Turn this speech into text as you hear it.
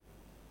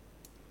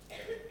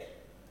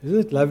Isn't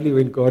it lovely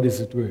when God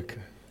is at work?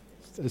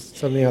 It's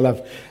something I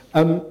love.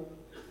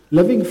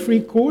 Living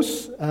Free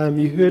course,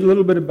 you heard a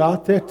little bit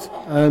about that.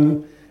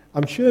 I'm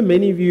sure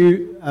many of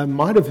you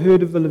might have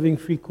heard of the Living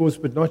Free course,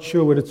 but not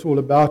sure what it's all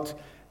about.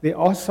 There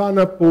are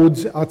sign-up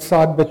boards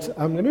outside, but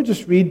I'm going to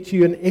just read to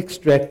you an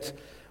extract,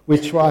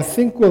 which I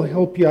think will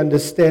help you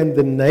understand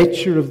the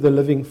nature of the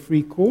Living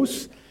Free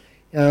course.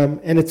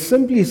 And it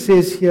simply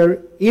says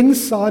here,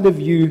 inside of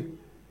you,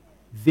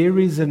 there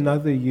is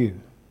another you.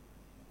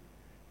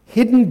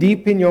 Hidden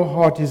deep in your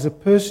heart is a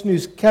person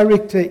whose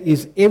character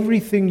is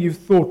everything you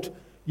thought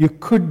you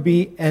could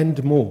be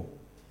and more.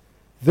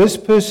 This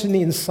person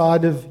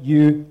inside of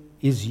you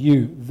is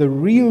you, the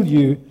real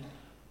you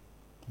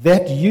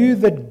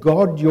that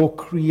God, your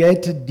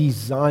Creator,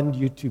 designed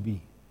you to be.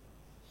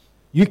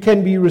 You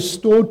can be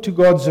restored to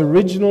God's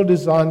original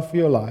design for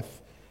your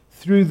life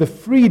through the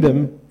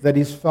freedom that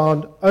is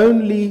found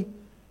only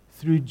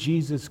through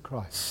Jesus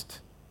Christ.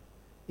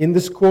 In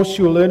this course,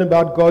 you'll learn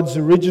about God's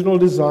original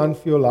design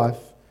for your life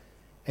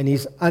and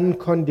His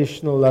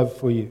unconditional love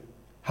for you.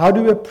 How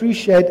to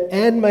appreciate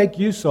and make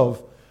use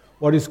of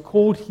what is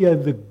called here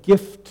the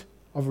gift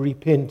of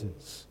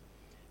repentance.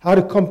 How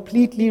to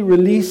completely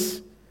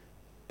release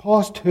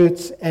past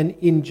hurts and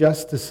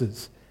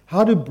injustices.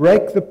 How to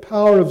break the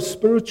power of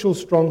spiritual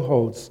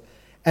strongholds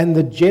and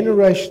the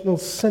generational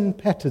sin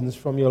patterns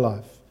from your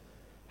life.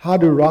 How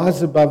to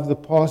rise above the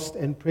past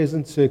and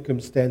present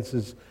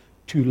circumstances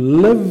to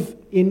live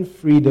in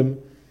freedom,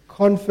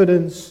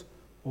 confidence,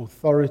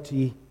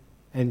 authority,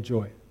 and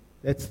joy.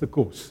 That's the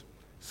course.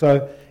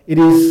 So it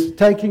is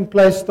taking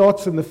place,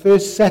 starts on the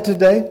first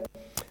Saturday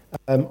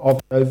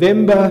of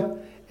November,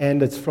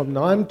 and it's from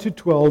 9 to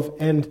 12.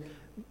 And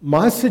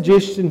my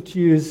suggestion to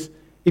you is,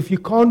 if you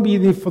can't be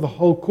there for the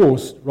whole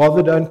course,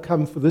 rather don't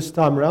come for this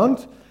time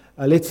around.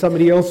 Let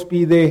somebody else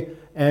be there,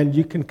 and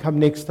you can come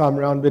next time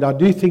around. But I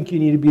do think you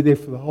need to be there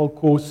for the whole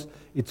course.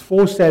 It's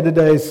 4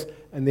 Saturdays,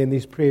 and then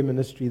there's prayer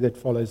ministry that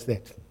follows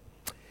that.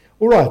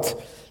 All right.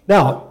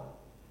 Now,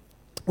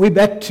 we're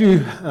back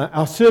to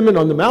our Sermon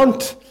on the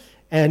Mount,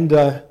 and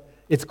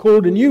it's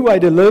called A New Way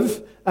to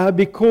Live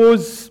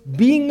because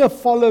being a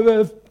follower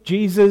of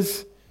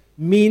Jesus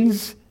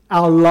means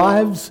our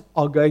lives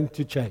are going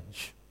to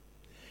change.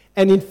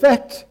 And in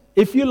fact,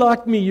 if you're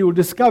like me, you'll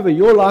discover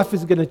your life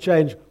is going to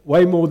change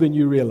way more than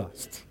you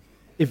realized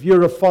if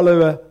you're a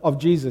follower of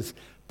Jesus.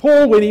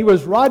 Paul, when he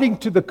was writing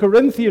to the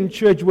Corinthian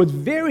church, was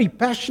very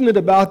passionate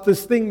about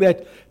this thing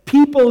that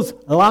people's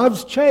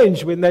lives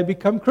change when they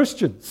become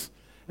Christians.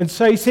 And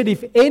so he said,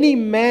 if any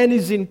man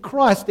is in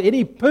Christ,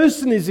 any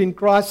person is in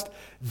Christ,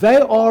 they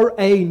are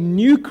a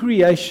new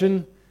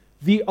creation.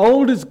 The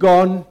old is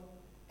gone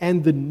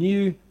and the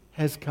new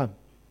has come.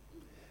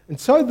 And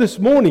so this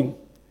morning,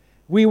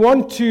 we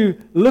want to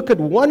look at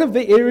one of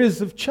the areas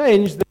of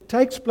change that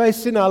takes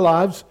place in our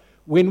lives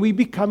when we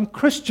become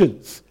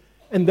Christians.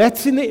 And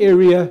that's in the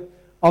area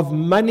of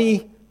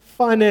money,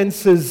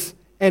 finances,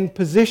 and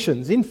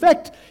possessions. In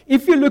fact,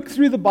 if you look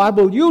through the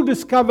Bible, you'll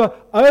discover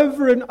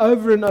over and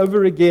over and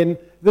over again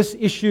this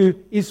issue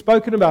is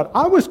spoken about.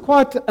 I was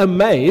quite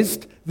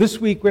amazed this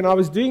week when I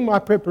was doing my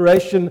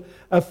preparation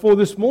for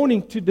this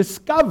morning to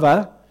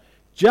discover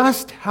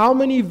just how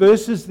many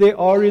verses there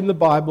are in the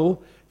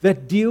Bible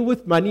that deal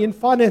with money and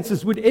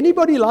finances. Would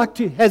anybody like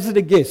to hazard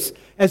a guess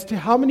as to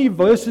how many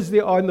verses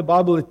there are in the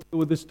Bible that deal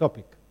with this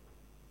topic?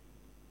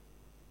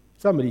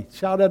 Somebody,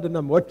 shout out a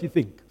number. What do you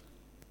think?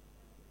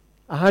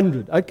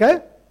 100. Okay.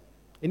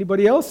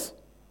 Anybody else?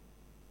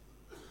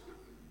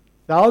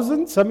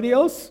 1,000? Somebody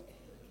else?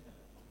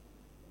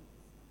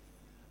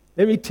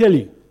 Let me tell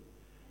you.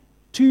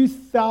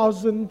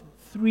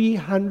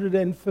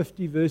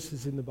 2,350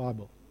 verses in the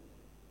Bible.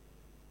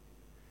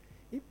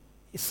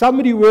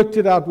 Somebody worked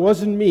it out,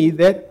 wasn't me,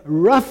 that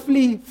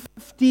roughly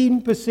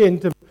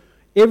 15% of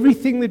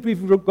everything that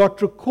we've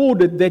got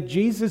recorded that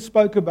Jesus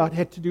spoke about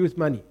had to do with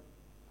money.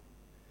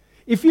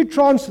 If you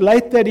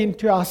translate that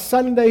into our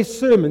Sunday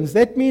sermons,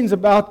 that means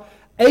about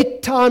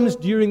 8 times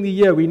during the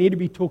year we need to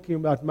be talking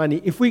about money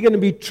if we're going to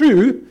be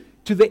true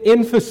to the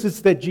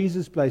emphasis that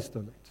Jesus placed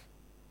on it.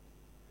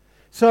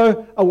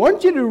 So I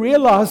want you to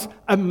realize,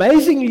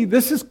 amazingly,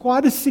 this is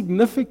quite a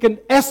significant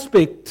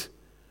aspect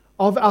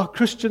of our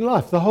Christian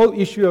life, the whole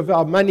issue of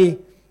our money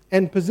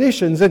and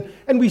possessions.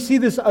 And we see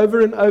this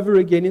over and over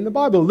again in the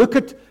Bible. Look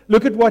at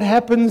what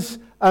happens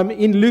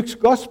in Luke's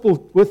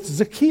Gospel with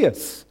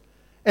Zacchaeus.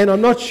 And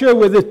I'm not sure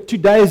whether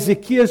today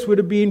Zacchaeus would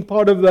have been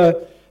part of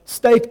the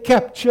state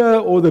capture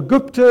or the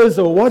Guptas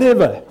or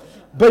whatever.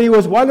 But he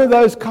was one of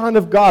those kind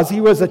of guys.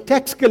 He was a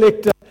tax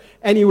collector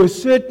and he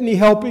was certainly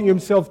helping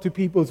himself to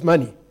people's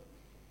money.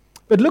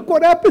 But look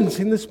what happens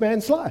in this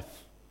man's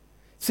life.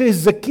 It says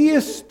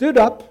Zacchaeus stood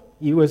up.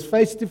 He was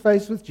face to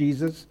face with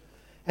Jesus.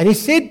 And he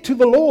said to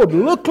the Lord,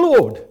 "Look,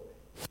 Lord,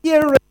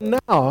 here and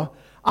now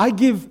I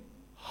give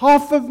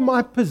half of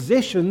my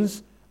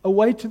possessions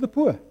away to the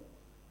poor.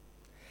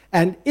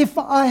 And if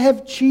I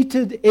have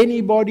cheated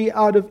anybody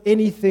out of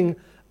anything,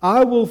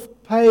 I will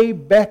pay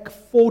back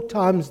 4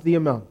 times the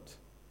amount."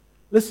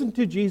 Listen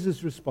to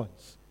Jesus'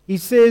 response. He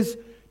says,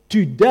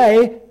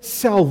 today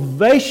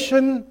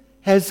salvation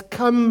has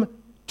come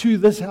to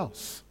this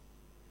house.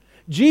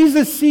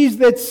 Jesus sees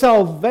that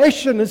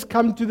salvation has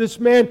come to this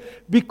man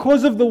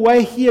because of the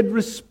way he had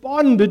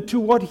responded to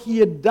what he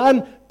had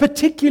done,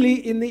 particularly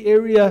in the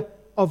area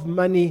of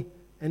money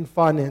and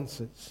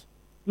finances.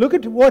 Look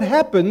at what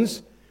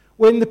happens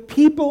when the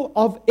people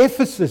of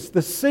Ephesus,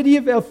 the city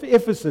of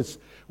Ephesus,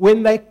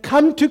 when they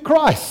come to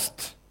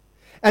Christ.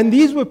 And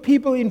these were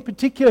people in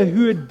particular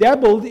who had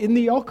dabbled in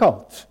the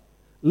occult.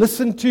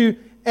 Listen to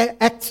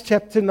Acts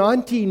chapter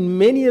 19.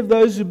 Many of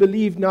those who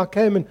believed now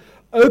came and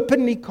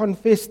openly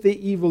confessed their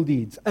evil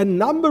deeds. A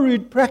number who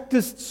had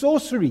practiced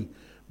sorcery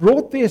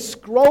brought their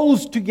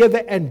scrolls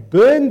together and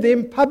burned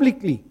them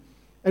publicly.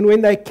 And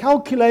when they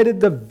calculated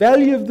the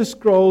value of the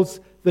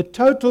scrolls, the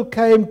total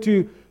came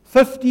to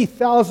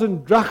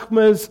 50,000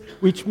 drachmas,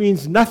 which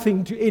means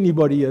nothing to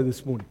anybody here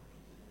this morning.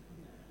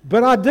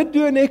 But I did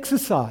do an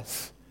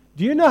exercise.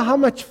 Do you know how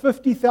much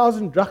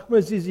 50,000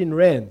 drachmas is in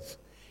rands?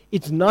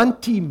 It's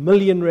 90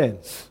 million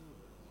rands.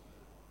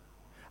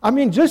 I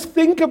mean, just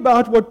think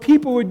about what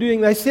people were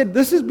doing. They said,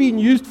 this is being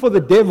used for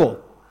the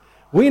devil.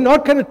 We're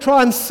not going to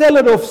try and sell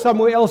it off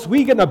somewhere else.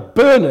 We're going to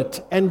burn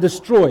it and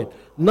destroy it.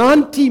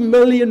 90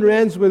 million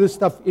rands worth of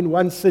stuff in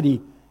one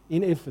city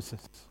in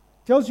Ephesus.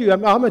 Tells you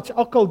how much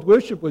occult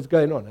worship was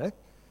going on, eh?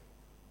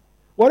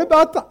 What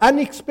about the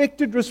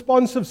unexpected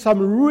response of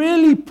some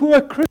really poor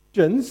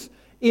Christians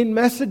in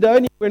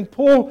Macedonia when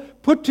Paul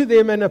put to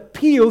them an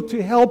appeal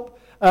to help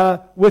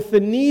with the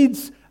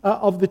needs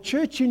of the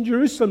church in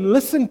Jerusalem?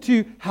 Listen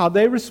to how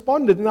they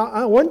responded. And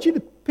I want you to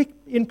pick,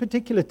 in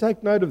particular,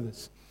 take note of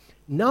this.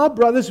 Now,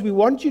 brothers, we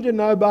want you to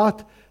know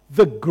about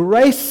the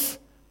grace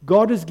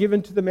God has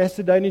given to the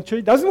Macedonian church.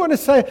 He doesn't want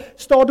to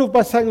start off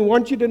by saying, we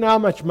want you to know how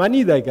much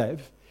money they gave.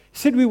 He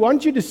said, we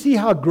want you to see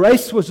how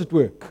grace was at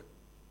work.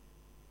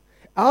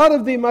 Out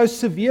of their most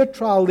severe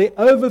trial, their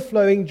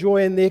overflowing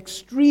joy and their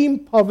extreme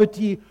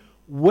poverty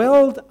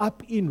welled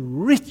up in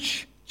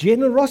rich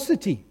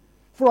generosity.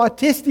 For I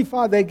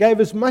testify they gave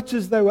as much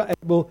as they were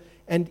able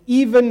and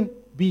even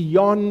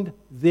beyond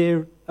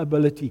their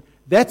ability.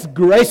 That's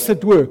grace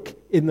at work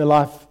in the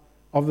life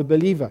of the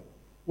believer.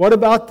 What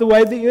about the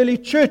way the early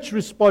church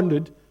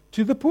responded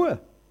to the poor?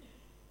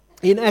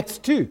 In Acts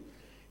 2, it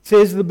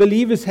says the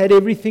believers had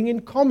everything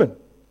in common,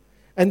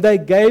 and they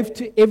gave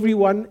to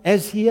everyone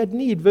as he had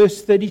need.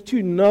 Verse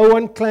 32, no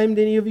one claimed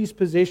any of his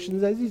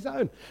possessions as his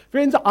own.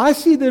 Friends, I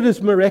see that as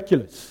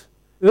miraculous.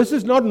 This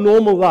is not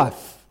normal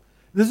life.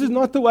 This is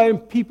not the way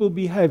people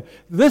behave.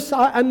 This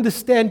I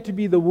understand to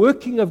be the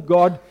working of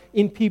God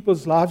in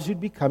people's lives who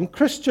become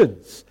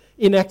Christians.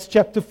 In Acts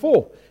chapter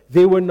 4,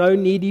 there were no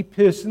needy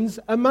persons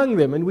among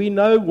them. And we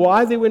know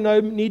why there were no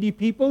needy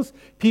peoples.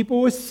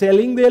 People were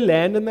selling their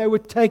land and they were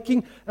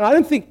taking. And I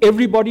don't think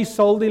everybody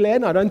sold their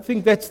land. I don't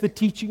think that's the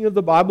teaching of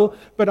the Bible.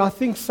 But I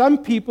think some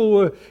people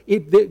were,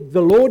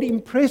 the Lord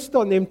impressed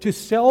on them to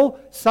sell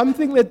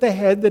something that they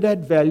had that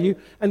had value.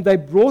 And they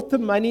brought the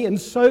money. And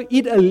so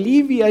it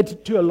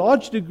alleviated to a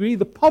large degree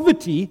the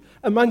poverty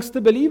amongst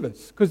the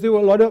believers. Because there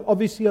were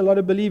obviously a lot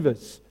of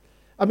believers.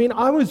 I mean,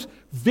 I was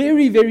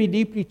very, very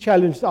deeply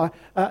challenged.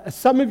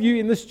 Some of you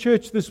in this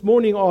church this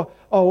morning know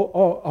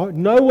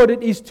what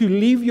it is to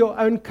leave your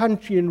own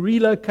country and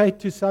relocate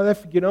to South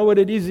Africa. You know what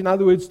it is, in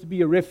other words, to be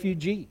a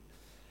refugee.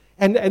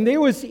 And there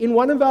was, in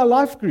one of our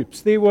life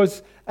groups, there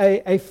was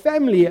a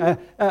family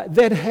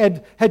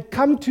that had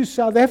come to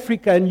South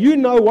Africa. And you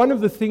know one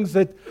of the things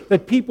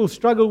that people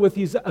struggle with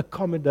is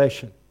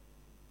accommodation.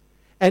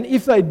 And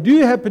if they do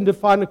happen to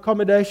find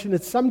accommodation,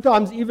 it's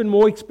sometimes even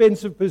more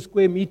expensive per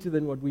square meter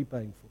than what we're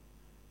paying for.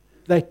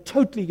 They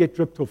totally get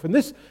ripped off. And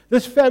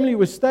this family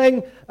was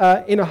staying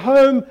in a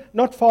home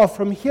not far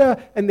from here,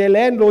 and their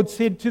landlord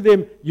said to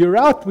them, you're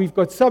out, we've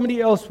got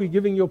somebody else we're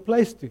giving your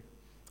place to.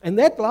 And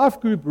that life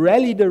group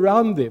rallied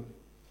around them,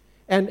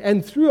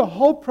 and through a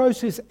whole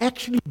process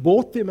actually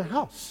bought them a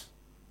house.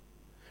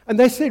 And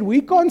they said,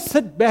 we can't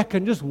sit back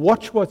and just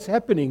watch what's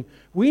happening.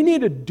 We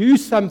need to do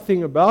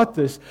something about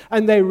this.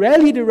 And they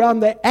rallied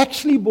around. They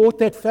actually bought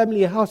that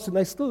family a house, and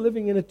they're still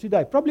living in it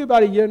today. Probably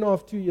about 1.5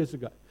 years, 2 years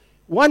ago.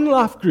 One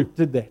life group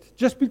did that,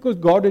 just because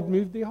God had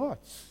moved their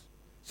hearts.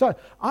 So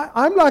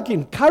I'm like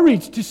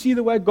encouraged to see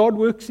the way God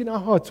works in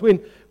our hearts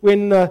when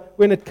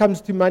it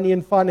comes to money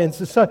and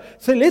finances. So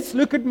let's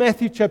look at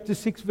Matthew chapter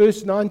 6,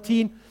 verse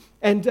 19.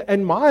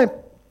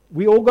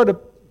 We all got a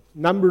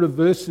number of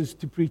verses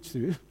to preach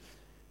through.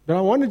 But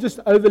I want to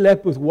just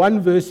overlap with one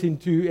verse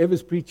into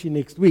whoever's preaching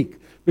next week,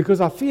 because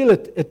I feel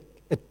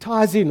it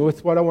ties in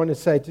with what I want to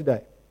say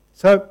today.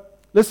 So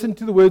listen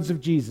to the words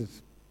of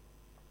Jesus.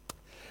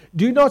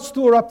 Do not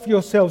store up for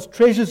yourselves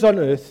treasures on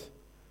earth,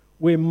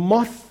 where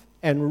moth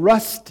and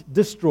rust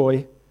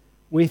destroy,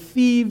 where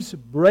thieves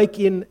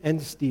break in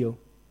and steal.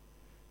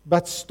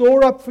 But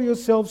store up for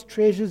yourselves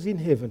treasures in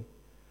heaven,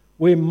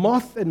 where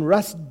moth and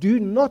rust do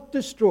not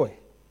destroy,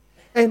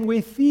 and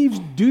where thieves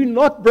do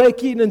not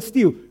break in and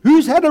steal.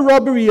 Who's had a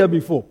robbery here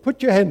before?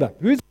 Put your hand up.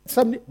 Who's had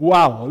somebody?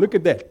 Wow, look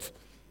at that.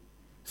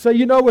 So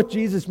you know what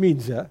Jesus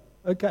means here?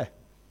 Okay.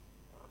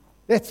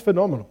 That's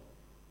phenomenal.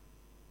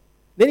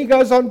 Then he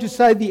goes on to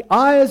say, the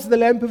eye is the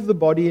lamp of the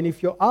body, and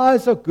if your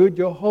eyes are good,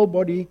 your whole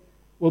body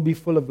will be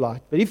full of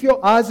light. But if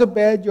your eyes are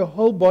bad, your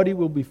whole body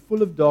will be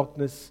full of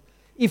darkness.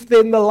 If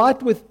then the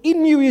light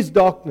within you is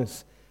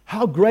darkness,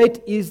 how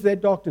great is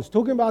that darkness?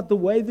 Talking about the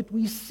way that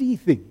we see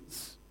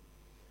things.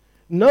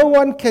 No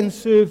one can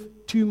serve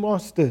two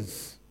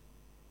masters.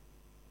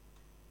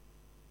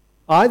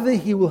 Either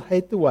he will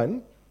hate the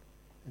one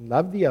and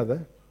love the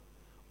other,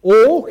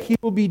 or he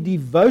will be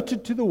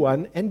devoted to the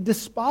one and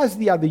despise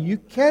the other. You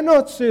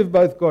cannot serve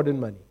both God and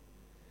money.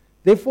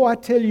 Therefore, I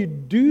tell you,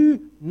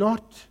 do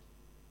not.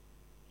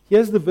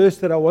 Here's the verse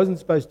that I wasn't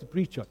supposed to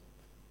preach on.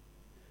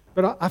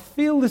 But I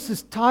feel this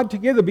is tied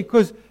together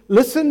because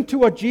listen to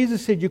what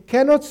Jesus said. You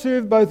cannot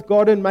serve both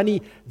God and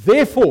money.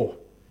 Therefore,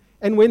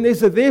 and when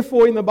there's a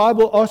therefore in the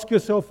Bible, ask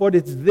yourself what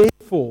it's there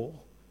for.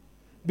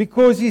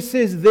 Because he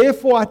says,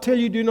 therefore I tell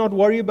you, do not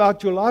worry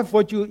about your life,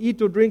 what you'll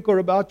eat or drink, or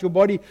about your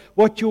body.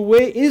 What you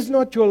wear is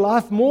not your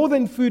life more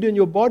than food, and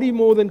your body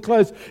more than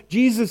clothes.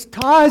 Jesus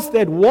ties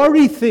that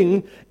worry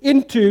thing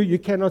into you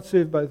cannot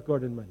serve both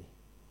God and money.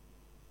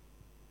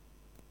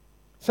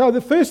 So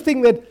the first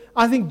thing that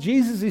I think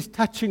Jesus is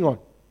touching on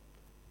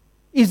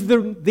is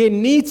there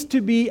needs to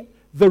be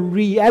the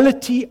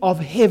reality of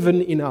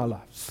heaven in our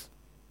lives.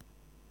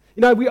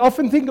 You know, we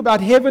often think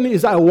about heaven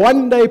as a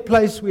one-day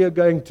place we are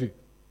going to.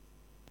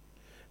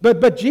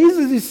 But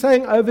Jesus is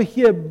saying over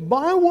here,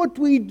 by what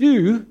we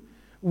do,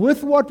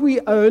 with what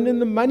we own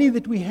and the money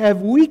that we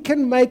have, we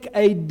can make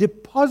a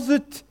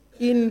deposit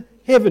in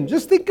heaven.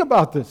 Just think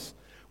about this.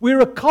 We're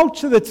a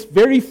culture that's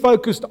very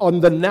focused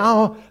on the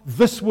now,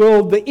 this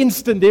world, the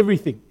instant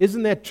everything.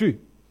 Isn't that true?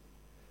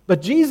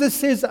 But Jesus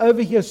says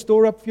over here,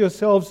 store up for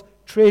yourselves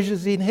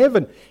treasures in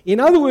heaven. In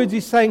other words,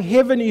 he's saying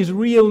heaven is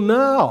real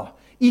now.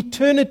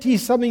 Eternity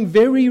is something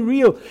very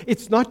real.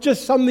 It's not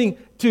just something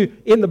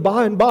in the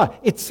by and by.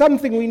 It's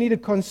something we need to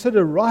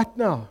consider right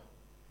now.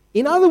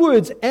 In other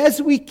words,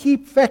 as we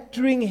keep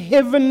factoring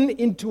heaven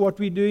into what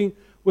we're doing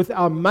with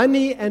our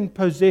money and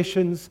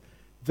possessions,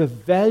 the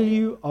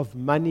value of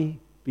money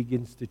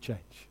begins to change.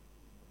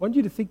 I want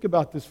you to think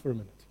about this for a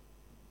minute.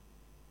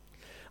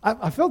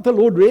 I felt the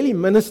Lord really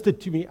ministered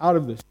to me out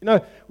of this. You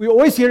know, we're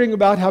always hearing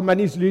about how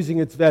money is losing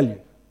its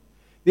value.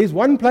 There's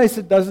one place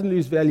it doesn't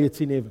lose value, it's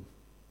in heaven.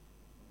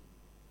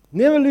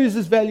 Never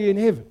loses value in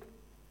heaven.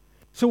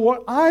 So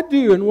what I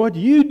do and what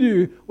you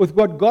do with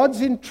what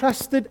God's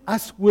entrusted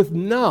us with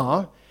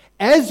now,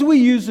 as we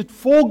use it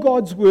for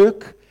God's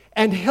work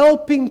and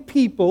helping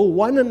people,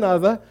 one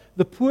another,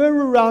 the poor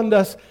around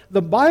us,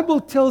 the Bible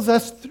tells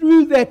us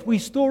through that we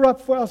store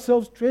up for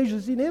ourselves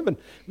treasures in heaven.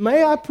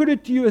 May I put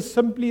it to you as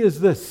simply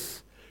as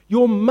this.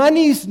 Your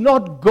money's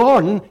not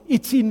gone,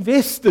 it's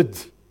invested.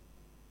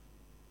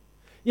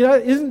 You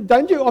know,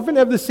 don't you often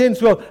have the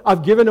sense, well,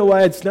 I've given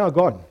away, it's now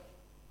gone.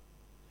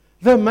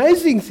 The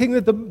amazing thing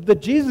that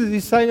Jesus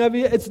is saying over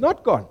here, it's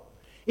not gone.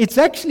 It's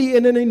actually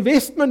in an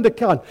investment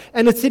account.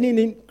 And it's in an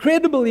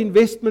incredible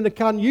investment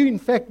account. You, in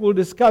fact, will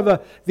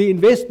discover the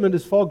investment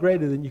is far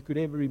greater than you could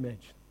ever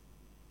imagine.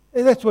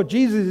 And that's what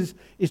Jesus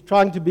is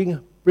trying to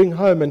bring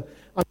home. And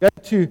I'm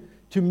going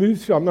to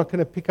move through. I'm not going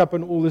to pick up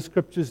on all the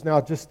scriptures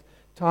now. Just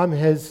time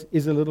is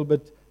a little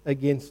bit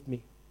against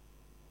me.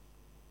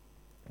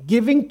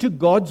 Giving to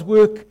God's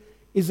work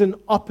is an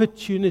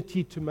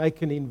opportunity to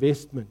make an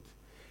investment.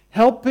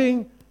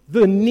 Helping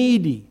the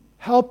needy,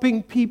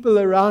 helping people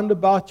around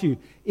about you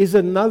is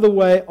another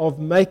way of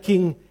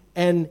making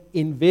an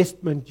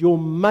investment. Your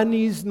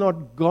money's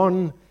not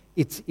gone,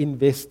 it's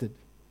invested.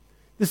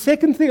 The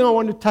second thing I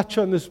want to touch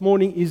on this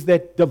morning is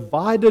that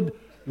divided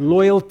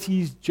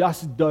loyalties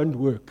just don't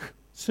work.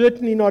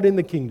 Certainly not in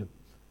the kingdom.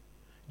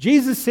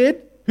 Jesus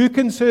said, who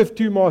can serve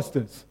two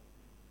masters?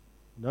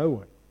 No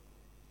one.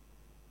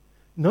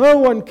 No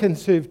one can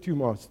serve two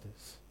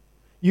masters.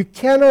 You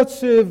cannot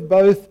serve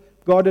both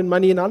God and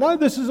money. And I know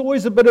this is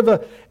always a bit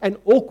of an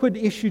awkward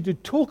issue to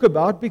talk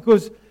about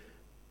because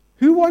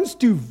who wants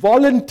to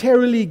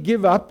voluntarily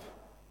give up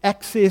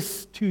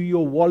access to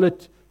your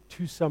wallet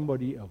to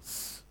somebody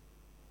else?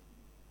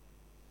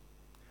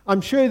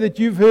 I'm sure that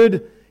you've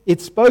heard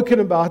it spoken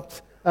about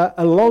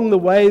along the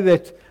way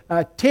that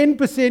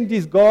 10%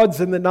 is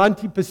God's and the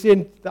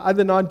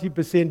other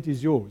 90%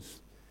 is yours.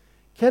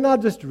 Can I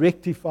just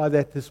rectify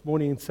that this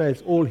morning and say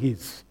it's all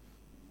His?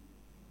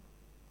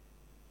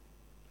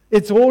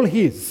 It's all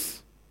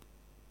His.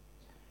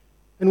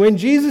 And when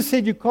Jesus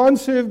said you can't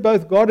serve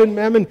both God and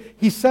mammon,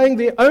 He's saying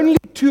there are only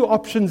two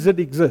options that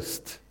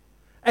exist.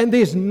 And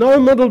there's no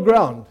middle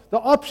ground. The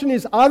option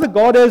is either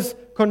God has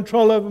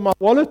control over my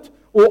wallet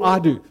or I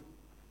do.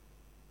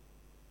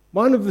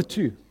 One of the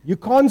two. You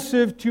can't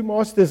serve two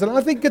masters. And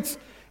I think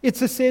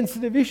it's a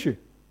sensitive issue.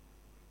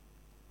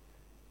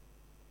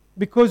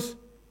 Because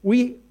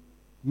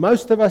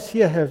most of us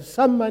here have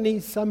some money,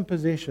 some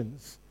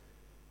possessions.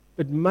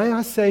 But may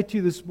I say to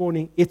you this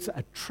morning, it's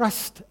a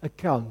trust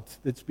account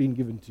that's been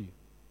given to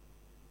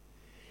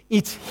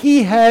you.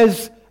 He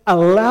has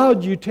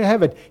allowed you to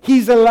have it.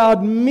 He's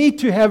allowed me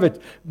to have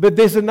it. But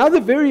there's another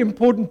very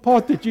important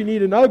part that you need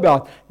to know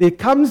about. There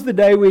comes the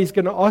day where He's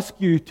going to ask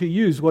you to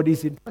use what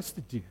He's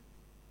entrusted to you,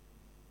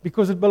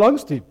 because it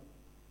belongs to Him.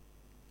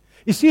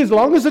 You see, as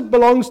long as it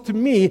belongs to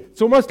me,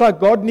 it's almost like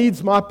God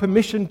needs my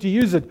permission to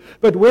use it.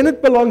 But when it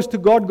belongs to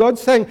God,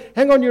 God's saying,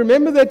 hang on, you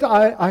remember that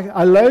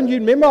I loaned you?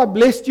 Remember I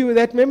blessed you with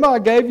that? Remember I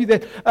gave you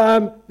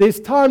that?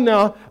 There's time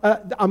now.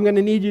 I'm going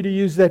to need you to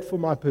use that for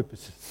my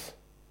purposes.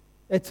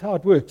 That's how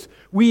it works.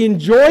 We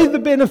enjoy the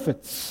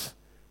benefits,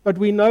 but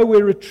we know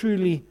where it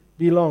truly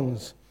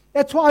belongs.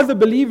 That's why the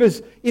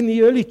believers in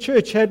the early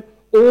church had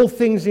all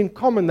things in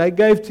common. They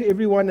gave to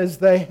everyone as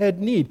they had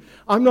need.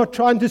 I'm not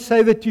trying to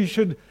say that you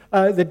should...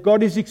 that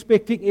God is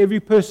expecting every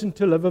person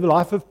to live a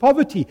life of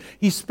poverty.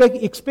 He's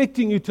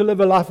expecting you to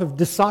live a life of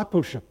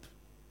discipleship.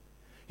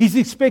 He's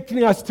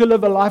expecting us to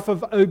live a life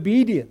of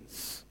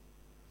obedience.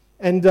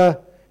 And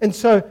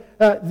so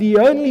the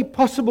only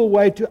possible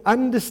way to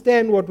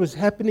understand what was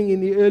happening in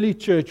the early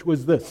church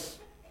was this.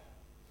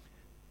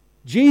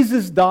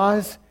 Jesus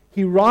dies,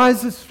 He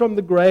rises from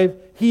the grave,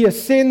 He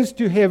ascends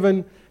to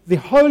heaven. The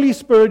Holy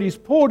Spirit is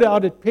poured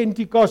out at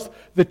Pentecost.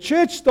 The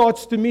church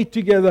starts to meet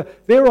together.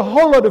 There are a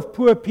whole lot of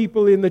poor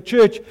people in the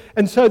church.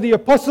 And so the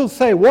apostles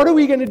say, what are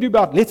we going to do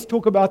about it? Let's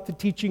talk about the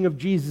teaching of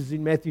Jesus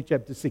in Matthew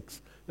chapter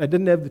 6. They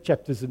didn't have the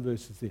chapters and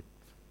verses there.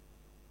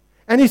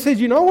 And he says,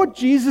 you know what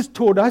Jesus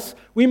taught us?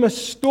 We must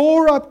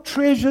store up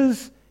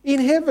treasures in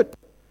heaven.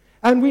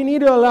 And we need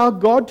to allow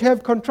God to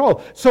have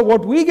control. So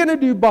what we're going to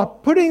do by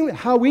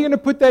how we're going to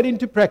put that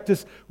into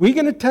practice, we're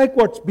going to take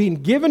what's been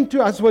given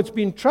to us, what's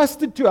been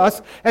trusted to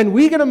us, and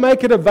we're going to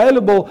make it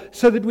available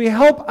so that we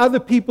help other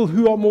people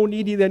who are more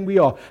needy than we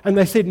are. And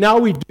they said, now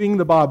we're doing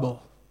the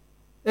Bible.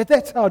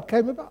 That's how it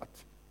came about.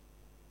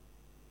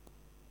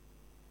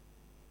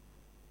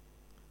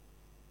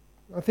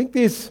 I think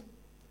there's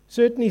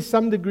certainly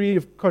some degree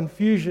of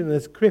confusion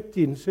that's crept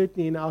in,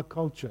 certainly in our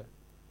culture.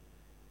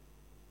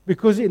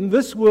 Because in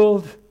this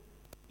world,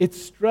 it's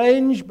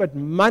strange, but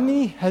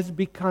money has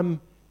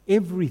become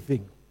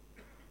everything.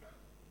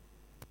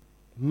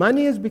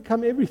 Money has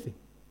become everything.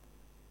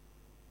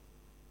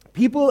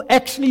 People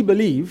actually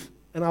believe,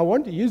 and I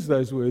want to use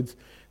those words,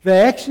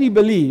 they actually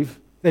believe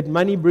that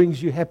money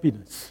brings you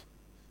happiness.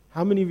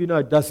 How many of you know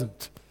it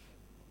doesn't?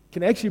 It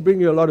can actually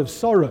bring you a lot of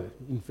sorrow,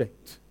 in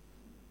fact.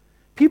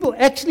 People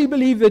actually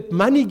believe that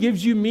money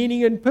gives you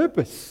meaning and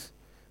purpose.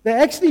 They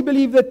actually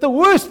believe that the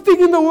worst thing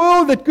in the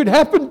world that could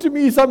happen to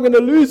me is I'm going to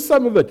lose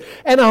some of it.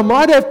 And I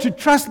might have to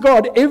trust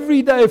God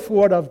every day for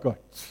what I've got.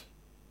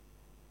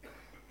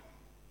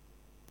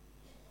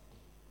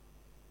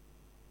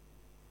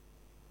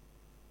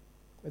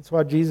 That's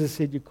why Jesus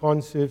said you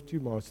can't serve two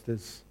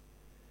masters.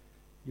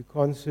 You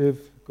can't serve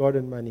God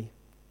and money.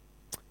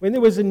 When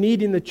there was a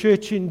need in the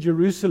church in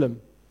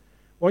Jerusalem,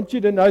 I want you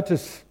to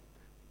notice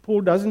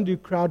Paul doesn't do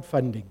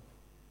crowdfunding.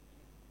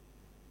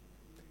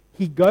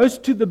 He goes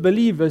to the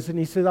believers and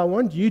he says, I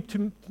want you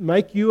to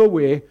make you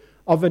aware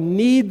of a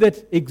need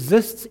that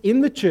exists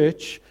in the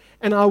church,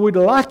 and I would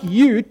like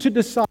you to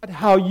decide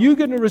how you're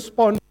going to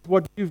respond to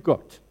what you've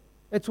got.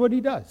 That's what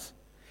he does.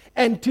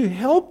 And to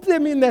help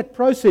them in that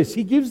process,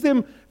 he gives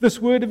them this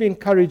word of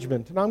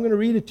encouragement. And I'm going to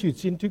read it to you.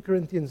 It's in 2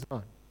 Corinthians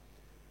 9.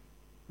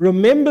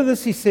 Remember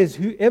this, he says,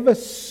 whoever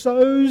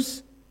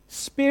sows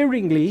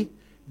sparingly,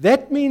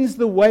 that means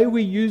the way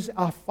we use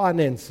our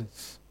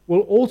finances,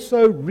 will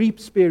also reap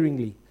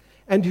sparingly.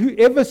 And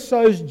whoever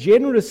sows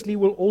generously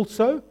will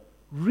also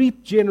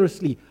reap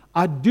generously.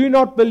 I do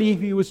not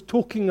believe he was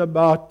talking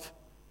about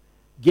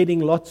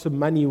getting lots of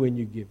money when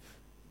you give.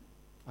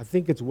 I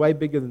think it's way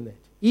bigger than that.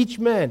 Each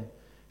man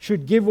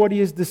should give what he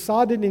has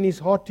decided in his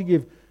heart to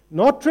give,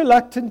 not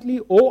reluctantly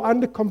or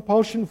under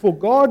compulsion, for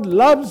God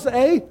loves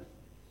a...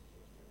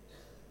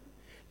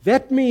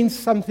 That means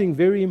something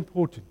very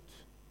important.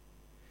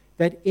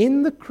 That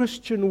in the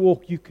Christian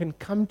walk, you can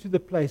come to the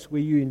place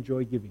where you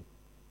enjoy giving.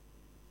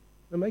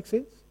 That makes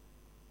sense?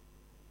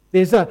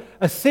 There's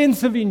a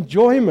sense of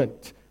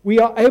enjoyment. We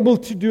are able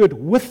to do it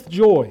with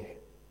joy.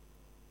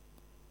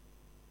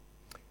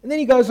 And then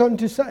he goes on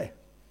to say,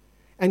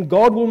 and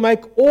God will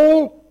make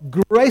all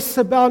grace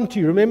abound to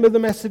you. Remember the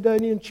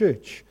Macedonian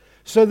church.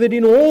 So that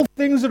in all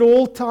things at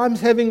all times,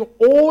 having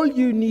all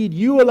you need,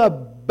 you will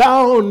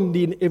abound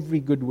in every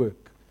good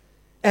work.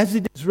 As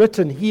it is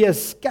written, he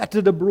has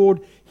scattered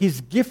abroad his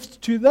gifts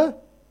to the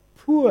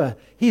poor.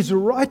 His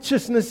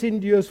righteousness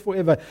endures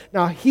forever.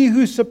 Now he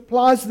who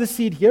supplies the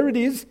seed, here it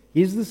is,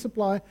 here's the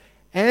supply,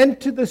 and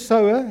to the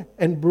sower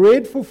and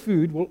bread for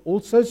food will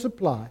also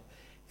supply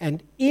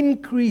and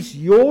increase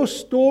your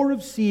store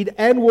of seed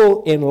and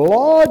will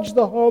enlarge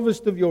the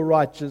harvest of your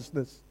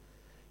righteousness.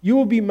 You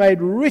will be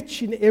made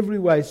rich in every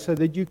way so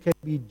that you can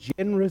be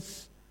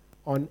generous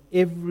on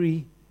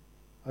every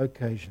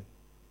occasion.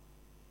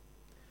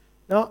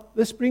 Now,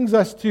 this brings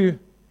us to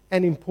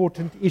an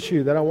important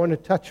issue that I want to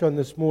touch on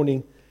this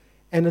morning,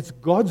 and it's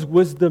God's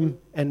wisdom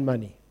and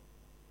money.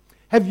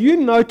 Have you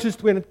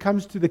noticed when it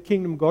comes to the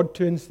kingdom, God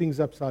turns things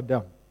upside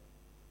down?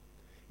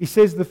 He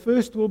says the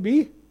first will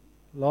be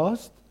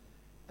last,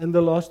 and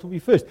the last will be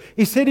first.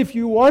 He said, if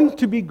you want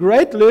to be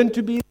great, learn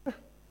to be the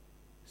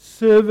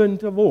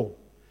servant of all.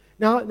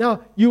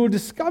 Now, you will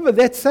discover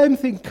that same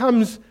thing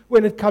comes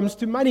when it comes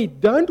to money.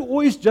 Don't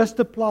always just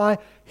apply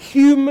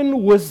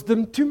human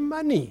wisdom to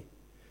money,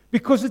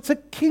 because it's a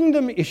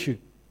kingdom issue.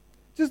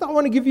 I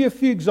want to give you a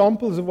few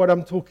examples of what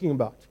I'm talking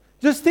about.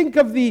 Just think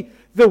of the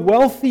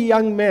wealthy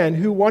young man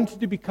who wanted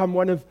to become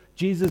one of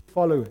Jesus'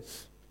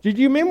 followers. Did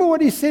you remember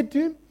what he said to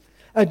him?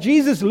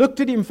 Jesus looked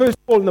at him first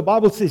of all, and the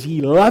Bible says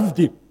he loved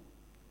him.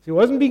 So he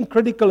wasn't being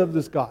critical of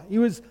this guy.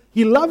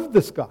 He loved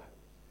this guy.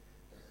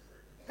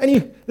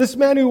 And this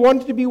man who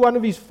wanted to be one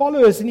of his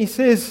followers, and he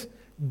says,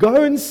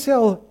 go and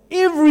sell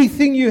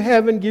everything you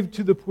have and give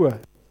to the poor,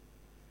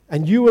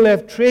 and you will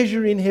have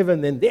treasure in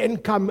heaven, and then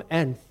come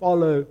and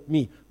follow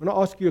me. I want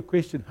to ask you a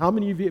question. How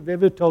many of you have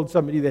ever told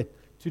somebody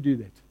to do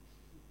that?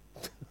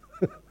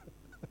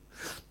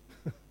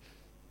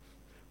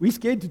 We're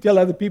scared to tell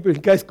other people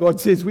in case God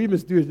says we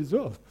must do it as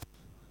well.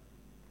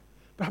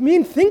 But I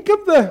mean, think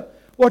of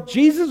what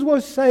Jesus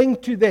was saying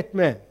to that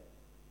man.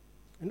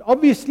 And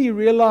obviously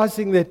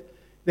realizing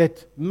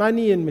that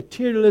money and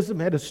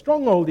materialism had a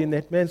stronghold in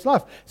that man's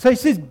life. So he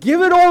says,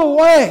 give it all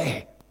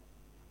away.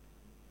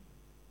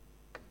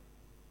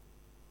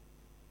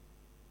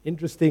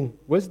 Interesting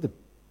wisdom.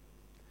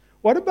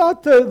 What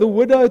about the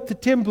widow at the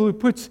temple who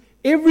puts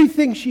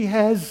everything she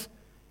has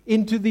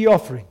into the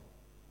offering?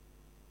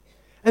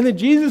 And then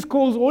Jesus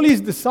calls all his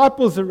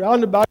disciples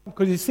around about him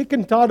because he's sick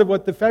and tired of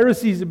what the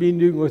Pharisees have been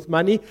doing with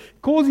money. He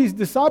calls his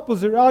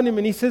disciples around him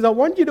and he says, I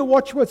want you to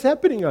watch what's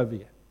happening over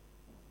here.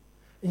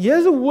 And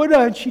here's a widow,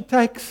 and she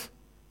takes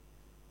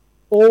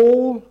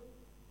all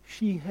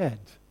she had.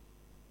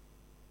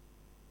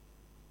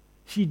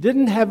 She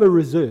didn't have a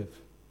reserve.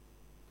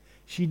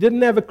 She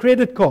didn't have a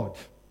credit card.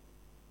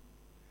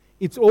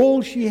 It's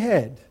all she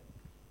had.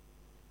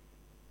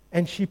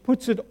 And she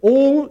puts it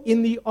all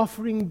in the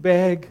offering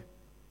bag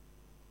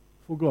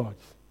for God.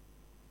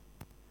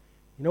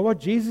 You know what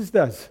Jesus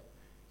does?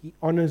 He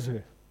honors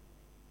her.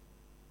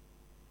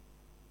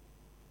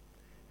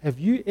 Have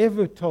you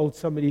ever told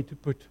somebody to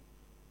put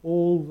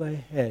all they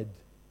had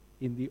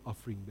in the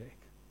offering bag?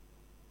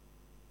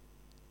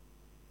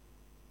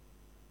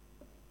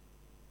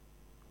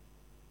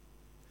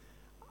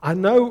 I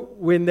know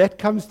when that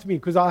comes to me,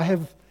 because I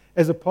have,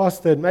 as a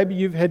pastor, and maybe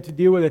you've had to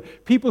deal with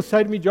it, people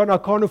say to me, John, I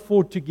can't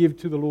afford to give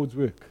to the Lord's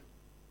work.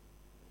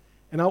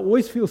 And I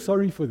always feel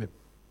sorry for them.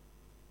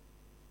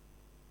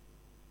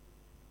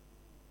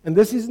 And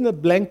this isn't a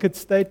blanket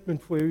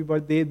statement for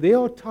everybody. There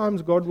are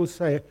times God will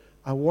say,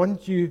 I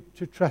want you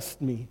to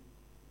trust me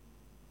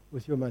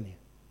with your money.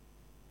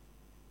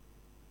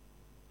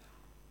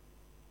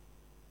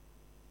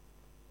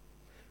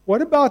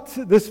 What about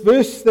this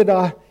verse that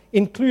I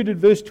included,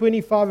 verse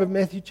 25 of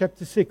Matthew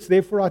chapter 6?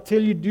 Therefore I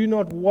tell you, do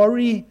not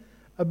worry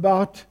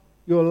about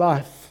your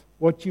life,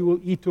 what you will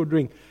eat or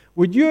drink.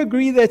 Would you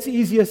agree that's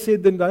easier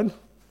said than done?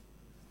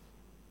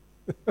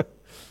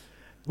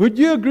 Would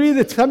you agree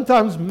that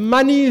sometimes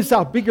money is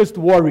our biggest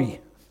worry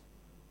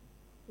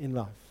in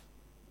life?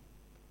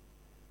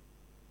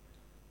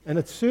 And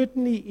it's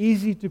certainly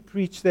easy to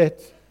preach that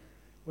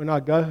when I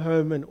go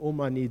home and all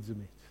my needs are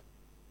met.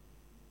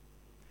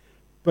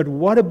 But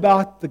what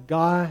about the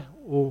guy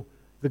or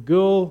the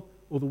girl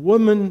or the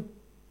woman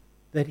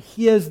that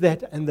hears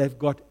that and they've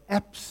got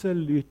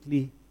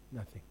absolutely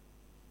nothing?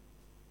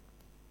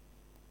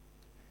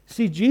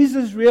 See,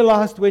 Jesus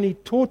realized when he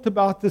taught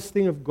about this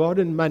thing of God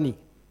and money,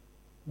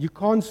 you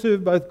can't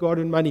serve both God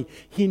and money.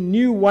 He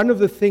knew one of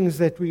the things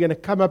that we're going to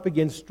come up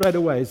against straight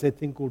away is that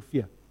thing called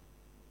fear.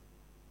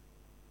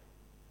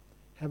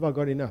 Have I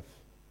got enough?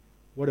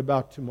 What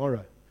about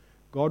tomorrow?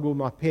 God, will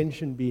my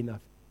pension be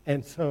enough?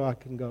 And so I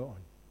can go on.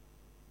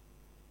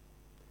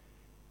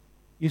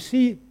 You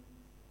see,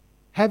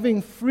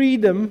 having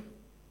freedom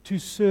to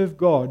serve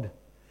God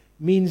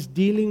means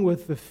dealing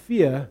with the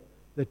fear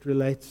that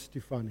relates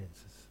to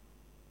finances.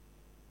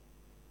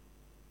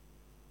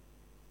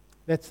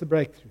 That's the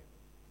breakthrough.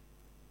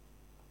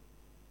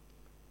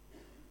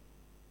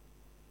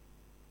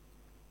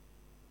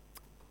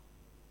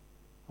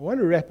 I want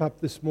to wrap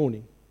up this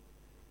morning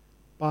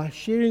by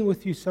sharing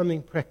with you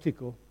something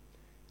practical.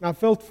 And I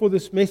felt for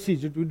this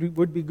message it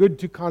would be good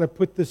to kind of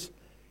put this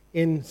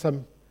in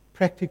some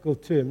practical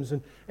terms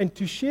and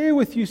to share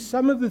with you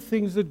some of the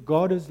things that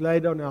God has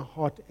laid on our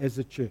heart as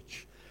a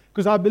church.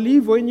 Because I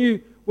believe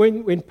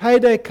when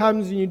payday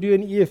comes and you do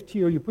an EFT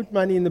or you put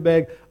money in the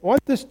bag, I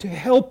want this to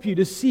help you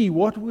to see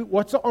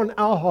what's on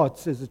our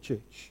hearts as a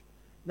church.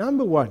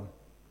 Number one,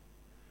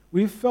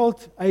 we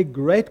felt a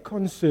great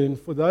concern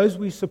for those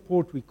we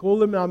support. We call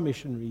them our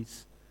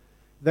missionaries.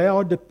 They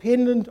are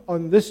dependent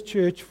on this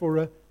church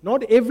for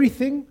not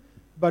everything,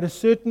 but a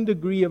certain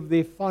degree of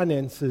their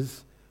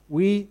finances.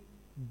 We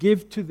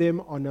give to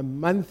them on a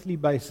monthly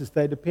basis.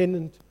 They're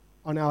dependent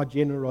on our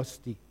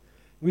generosity.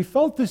 We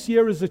felt this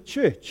year as a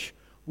church,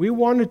 we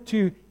wanted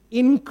to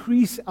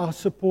increase our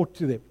support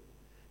to them.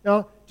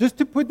 Now, just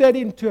to put that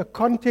into a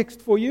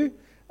context for you,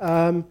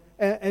 and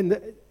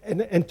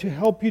to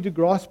help you to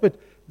grasp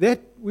it, that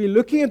we're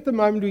looking at the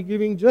moment, we're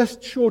giving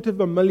just short of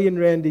R1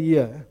 million a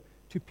year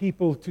to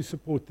people to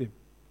support them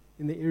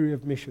in the area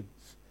of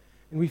missions.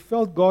 And we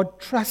felt God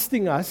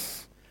trusting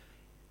us.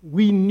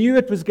 We knew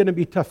it was going to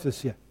be tough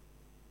this year.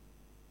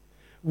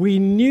 We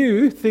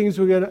knew things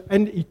were going to,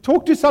 and you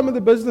talk to some of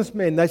the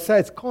businessmen, they say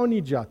it's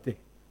carnage out there.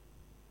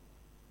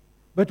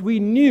 But we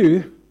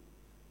knew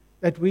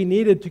that we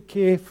needed to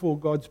care for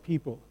God's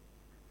people.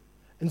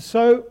 And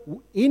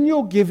so, in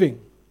your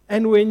giving,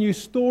 and when you're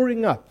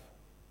storing up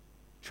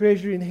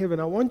treasure in heaven,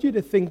 I want you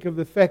to think of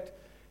the fact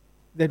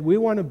that we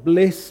want to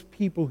bless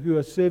people who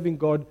are serving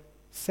God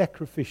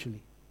sacrificially.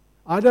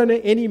 I don't know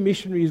any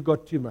missionary who's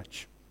got too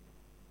much.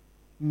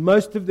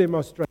 Most of them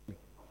are struggling.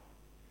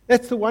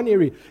 That's the one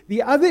area.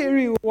 The other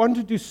area we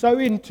wanted to sow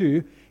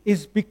into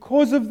is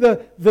because of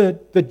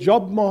the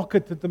job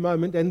market at the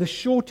moment and the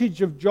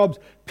shortage of jobs,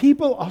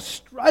 people are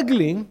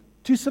struggling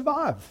to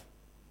survive.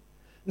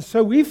 And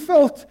so we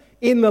felt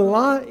in the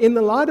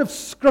light of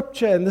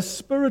Scripture and the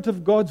Spirit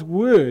of God's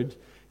Word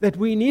that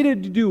we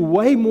needed to do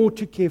way more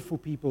to care for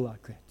people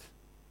like that.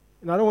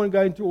 And I don't want to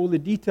go into all the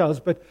details,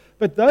 but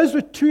those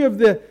were two of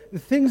the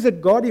things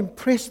that God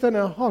impressed on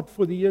our heart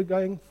for the year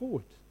going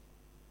forward.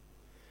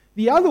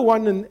 The other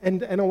one,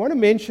 and I want to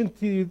mention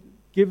to you,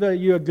 give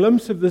you a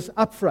glimpse of this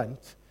up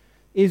front,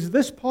 is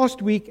this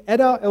past week at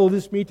our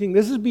elders meeting.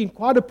 This has been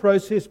quite a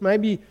process,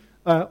 maybe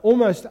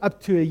almost up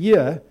to a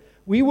year.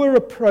 We were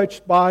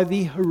approached by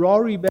the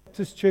Harare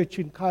Baptist Church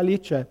in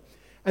Khayelitsha,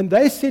 and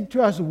they said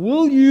to us,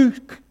 will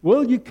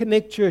you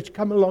Connect Church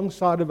come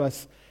alongside of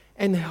us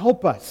and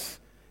help us?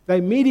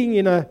 They're meeting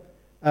in a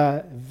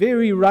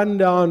very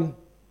rundown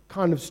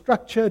kind of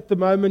structure at the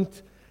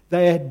moment.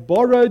 They had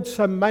borrowed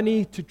some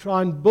money to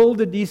try and build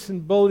a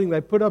decent building.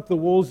 They put up the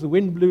walls, the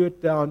wind blew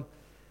it down.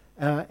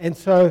 And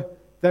so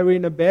they were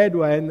in a bad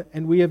way.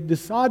 And we have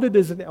decided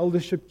as an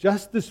eldership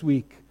just this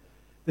week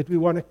that we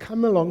want to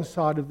come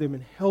alongside of them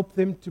and help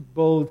them to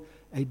build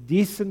a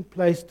decent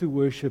place to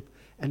worship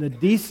and a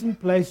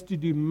decent place to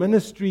do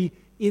ministry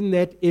in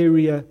that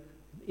area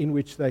in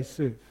which they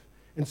serve.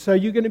 And so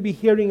you're going to be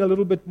hearing a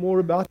little bit more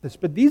about this.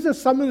 But these are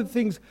some of the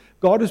things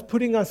God is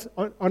putting us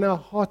on our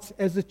hearts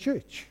as a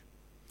church.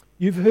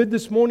 You've heard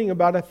this morning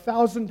about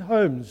 1,000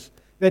 homes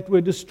that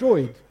were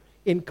destroyed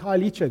in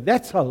Khayelitsha.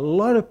 That's a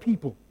lot of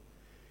people.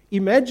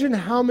 Imagine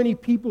how many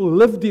people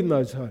lived in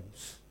those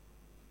homes.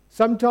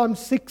 Sometimes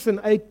 6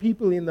 and 8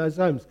 people in those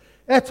homes.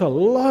 That's a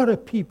lot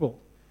of people.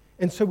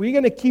 And so we're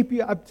going to keep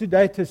you up to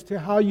date as to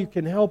how you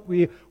can help.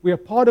 We are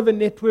part of a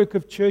network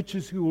of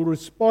churches who will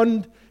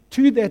respond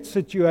to that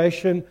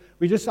situation.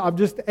 I've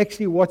just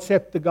actually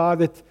WhatsApped the guy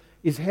that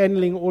is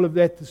handling all of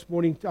that this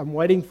morning. I'm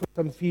waiting for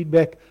some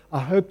feedback. I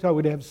hoped I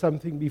would have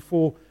something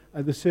before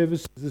the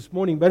services this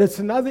morning. But it's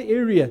another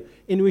area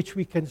in which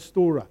we can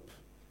store up.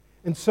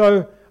 And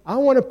so I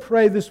want to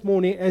pray this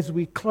morning as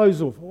we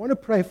close off. I want to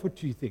pray for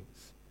 2 things.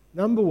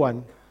 Number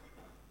one,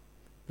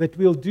 that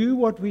we'll do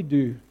what we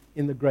do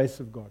in the grace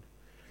of God.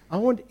 I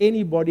want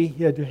anybody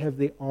here to have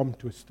their arm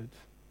twisted.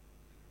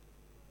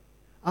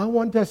 I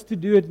want us to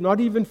do it not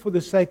even for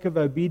the sake of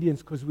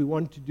obedience, because we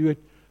want to do it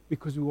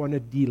because we want to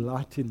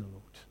delight in the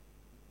Lord.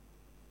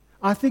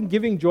 I think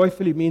giving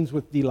joyfully means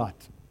with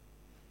delight.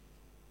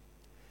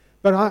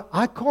 But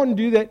I can't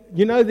do that.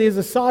 You know, there's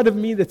a side of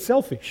me that's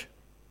selfish.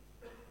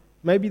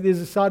 Maybe there's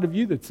a side of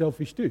you that's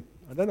selfish too.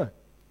 I don't know.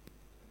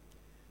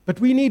 But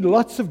we need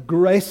lots of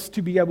grace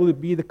to be able to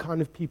be the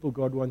kind of people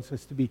God wants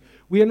us to be.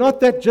 We are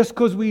not that just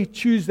because we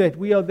choose that.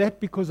 We are that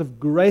because of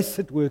grace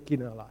at work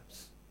in our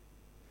lives.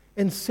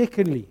 And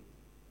secondly,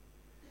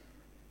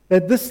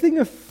 that this thing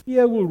of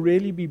fear will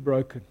really be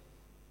broken.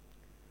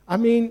 I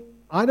mean,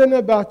 I don't know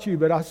about you,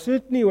 but I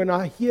certainly, when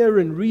I hear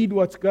and read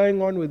what's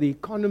going on with the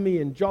economy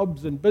and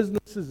jobs and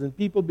businesses and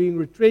people being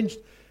retrenched,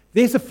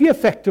 there's a fear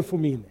factor for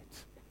me in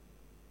that.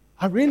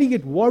 I really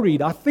get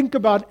worried. I think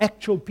about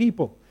actual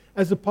people.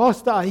 As a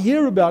pastor, I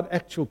hear about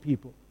actual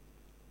people.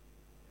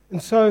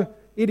 And so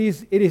it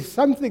is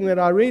something that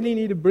I really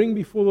need to bring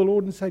before the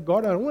Lord and say,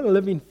 God, I don't want to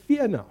live in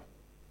fear now,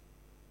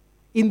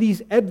 in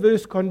these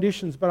adverse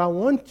conditions, but I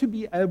want to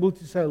be able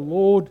to say,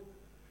 Lord,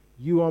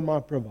 you are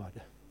my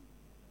provider.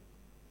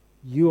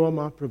 You are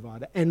my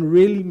provider, and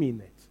really mean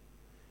that.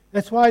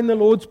 That's why in the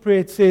Lord's Prayer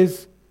it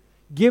says,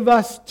 give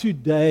us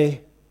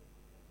today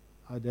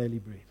our daily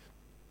bread,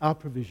 our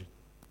provision.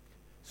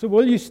 So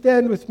will you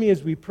stand with me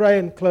as we pray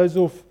and close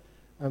off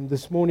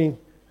this morning?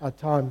 Our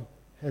time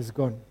has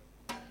gone.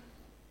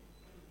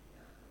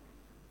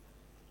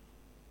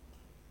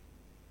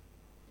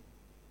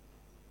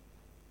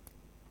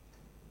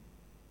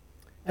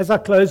 As I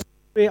close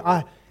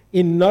prayer,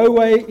 in no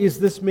way is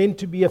this meant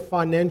to be a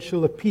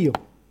financial appeal.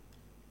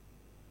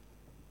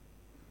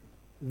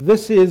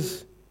 This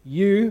is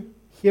you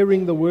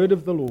hearing the word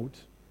of the Lord,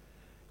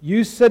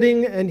 you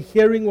sitting and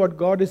hearing what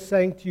God is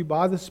saying to you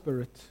by the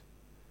Spirit,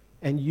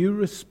 and you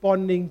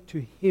responding to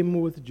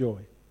Him with joy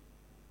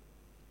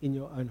in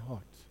your own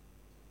heart.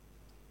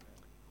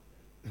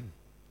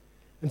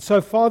 And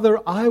so, Father,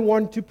 I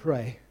want to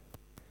pray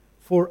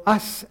for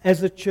us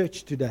as a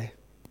church today.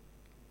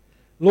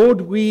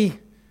 Lord, we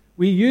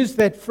We use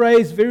that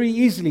phrase very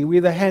easily.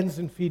 We're the hands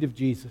and feet of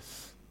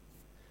Jesus.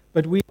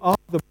 But we are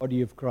the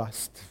body of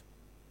Christ.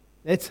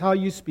 That's how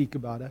you speak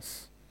about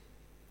us.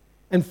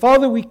 And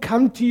Father, we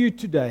come to you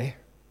today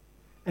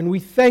and we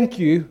thank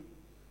you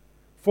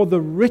for the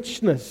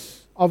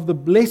richness of the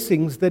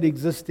blessings that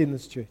exist in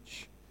this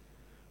church.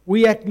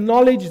 We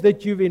acknowledge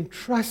that you've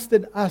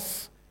entrusted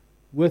us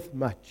with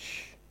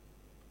much.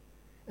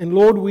 And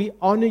Lord, we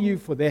honor you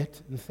for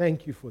that and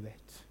thank you for that.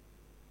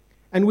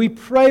 And we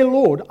pray,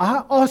 Lord,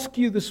 I ask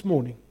you this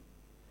morning,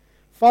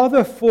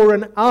 Father, for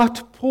an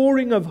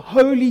outpouring of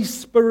Holy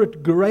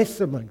Spirit grace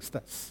amongst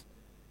us.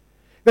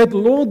 That,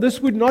 Lord,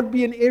 this would not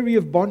be an area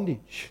of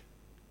bondage.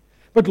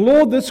 But,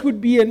 Lord, this would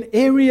be an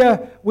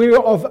area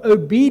of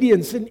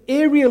obedience, an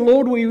area,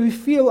 Lord, where we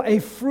feel a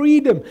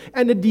freedom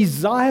and a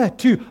desire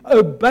to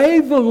obey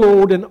the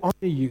Lord and honor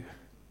you.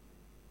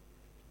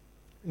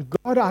 And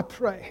God, I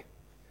pray,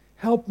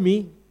 help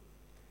me,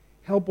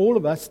 help all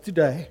of us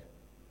today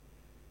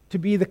to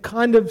be the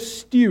kind of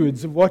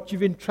stewards of what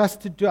you've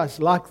entrusted to us,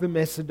 like the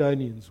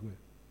Macedonians were.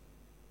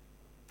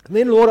 And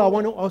then, Lord, I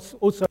want to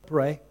also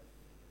pray,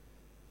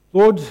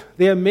 Lord,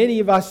 there are many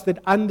of us that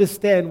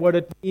understand what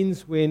it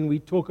means when we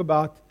talk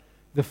about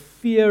the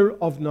fear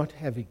of not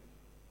having.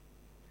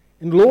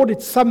 And Lord,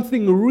 it's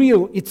something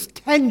real, it's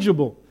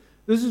tangible.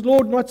 This is,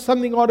 Lord, not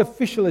something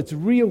artificial, it's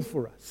real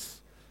for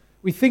us.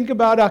 We think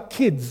about our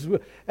kids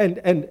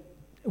and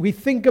we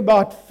think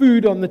about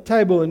food on the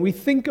table and we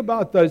think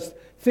about those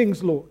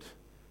things, Lord.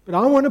 But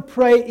I want to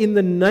pray in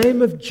the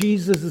name of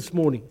Jesus this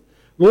morning,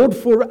 Lord,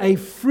 for a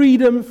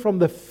freedom from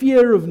the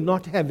fear of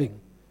not having.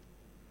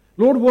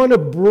 Lord, we want to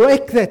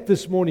break that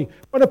this morning.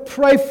 I want to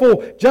pray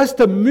for just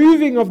a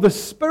moving of the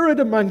Spirit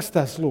amongst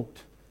us, Lord,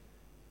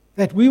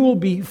 that we will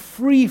be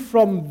free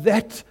from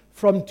that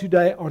from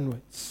today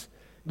onwards.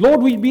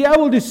 Lord, we'll be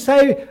able to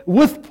say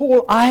with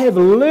Paul, I have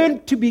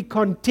learned to be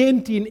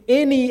content in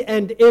any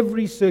and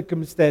every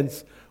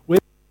circumstance,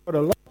 whether I've got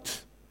a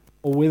lot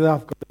or whether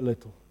I've got a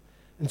little.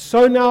 And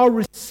so now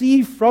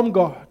receive from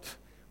God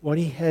what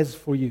He has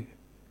for you.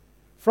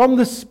 From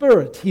the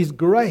Spirit, His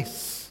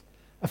grace,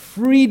 a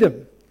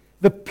freedom.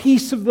 The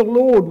peace of the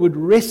Lord would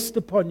rest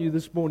upon you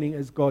this morning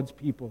as God's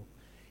people.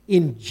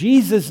 In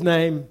Jesus'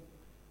 name,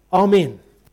 amen.